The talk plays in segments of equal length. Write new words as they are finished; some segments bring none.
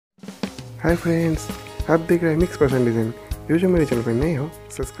Hi friends, आप देख रहे हैं मिक्स पर्सन डिज़ाइन। ये जो मेरे चैनल पर नए हो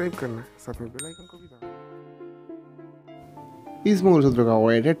सब्सक्राइब करना, साथ में बेल आइकन को भी दबाओ। इस मंगलसूत्र का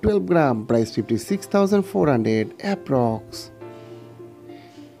वेट है 12 ग्राम, प्राइस 56,400 अप्रॉक्स।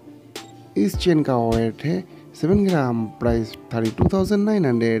 इस चेन का वेट है 7 ग्राम, प्राइस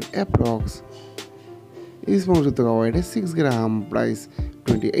 32,900 अप्रॉक्स। इस मंगलसूत्र का वेट है 6 ग्राम, प्राइस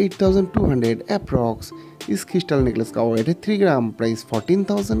 28,200 अप्रॉक्स। इस क्रिस्टल नेकलेस का वेट है 3 ग्राम, प्राइस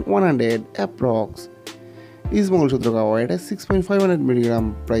 14,100 अप्रॉक्स। इस मंगलसूत्र का वेट है 6.500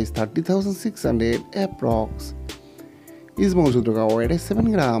 मिलीग्राम, प्राइस 30,600 अप्रॉक्स। इस मंगलसूत्र का वेट है 7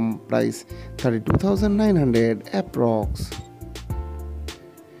 ग्राम, प्राइस 32,900 अप्रॉक्स।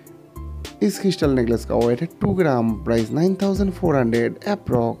 इस क्रिस्टल नेकलेस का वेट है 2 ग्राम, प्राइस 9,400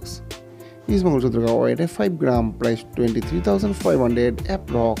 अप्रॉक्स। इस मंगलसूत्र का वेट है 5 ग्राम, प्राइस 23,500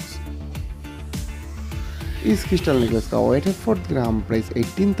 अप्रॉक्स। इस क्रिस्टल नेकलेस का वेट है 4 ग्राम, प्राइस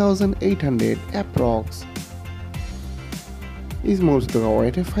 18,800 अप्रॉक्स। इस मंगलसूत्र का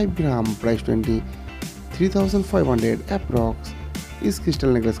वेट है 5 ग्राम, प्राइस 23,500 अप्रॉक्स। इस क्रिस्टल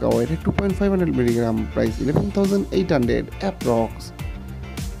नेकलेस का वेट है 2.500 मिलीग्राम, प्राइस 11,800 अप्रॉक्स।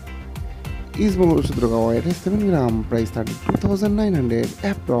 इस मंगलसूत्र का वेट है 7 ग्राम, प्राइस 32,900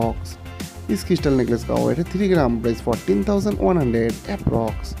 अप्रॉक्स। इस क्रिस्टल नेकलेस का वेट है 3 ग्राम, प्राइस 14,100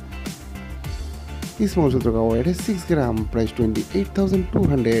 अप्रॉक्स। इस मंगलसूत्र का वेट है 6 ग्राम, प्राइस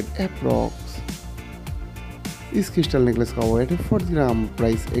 28,200 अप्रॉक्स। इस क्रिस्टल नेकलेस का वेट है 4 ग्राम,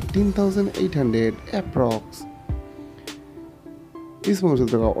 प्राइस 18,800 अप्रॉक्स। इस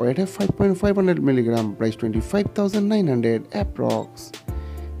मंगलसूत्र का वेट है 5.500 मिलीग्राम, प्राइस 25,900 अप्रॉक्स।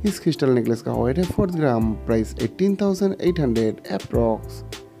 इस क्रिस्टल नेकलेस का वेट है 4 ग्राम, प्राइस 18,800 अप्रॉक्स।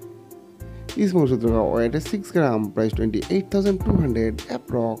 इस मंगलसूत्र का वेट है 6 ग्राम, प्राइस 28,200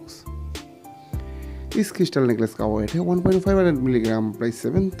 अप्रॉक्स। इस क्रिस्टल नेकलेस का वेट है 1.500 मिलीग्राम, प्राइस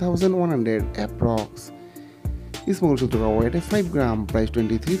 7,100 अप्रॉक्स। इस मंगलसूत्र का वेट है 5 ग्राम, प्राइस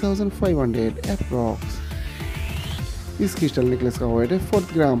 23,500 अप्रॉक्स। इस क्रिस्टल नेकलेस का वेट है 4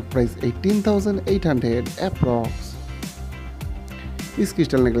 ग्राम, प्राइस 18,800 अप्रॉक्स। इस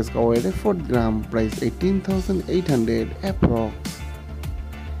क्रिस्टल नेकलेस का वेट है 4 ग्राम, प्राइस 18,800 अप्रॉक्स।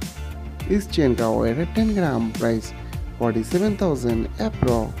 इस चेन का वेट है 10 ग्राम, प्राइस 47,000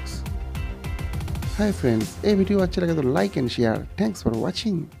 अप्रॉक्स। हाय फ्रेंड्स, ये वीडियो अच्छा लगे तो like and share. Thanks for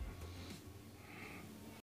watching.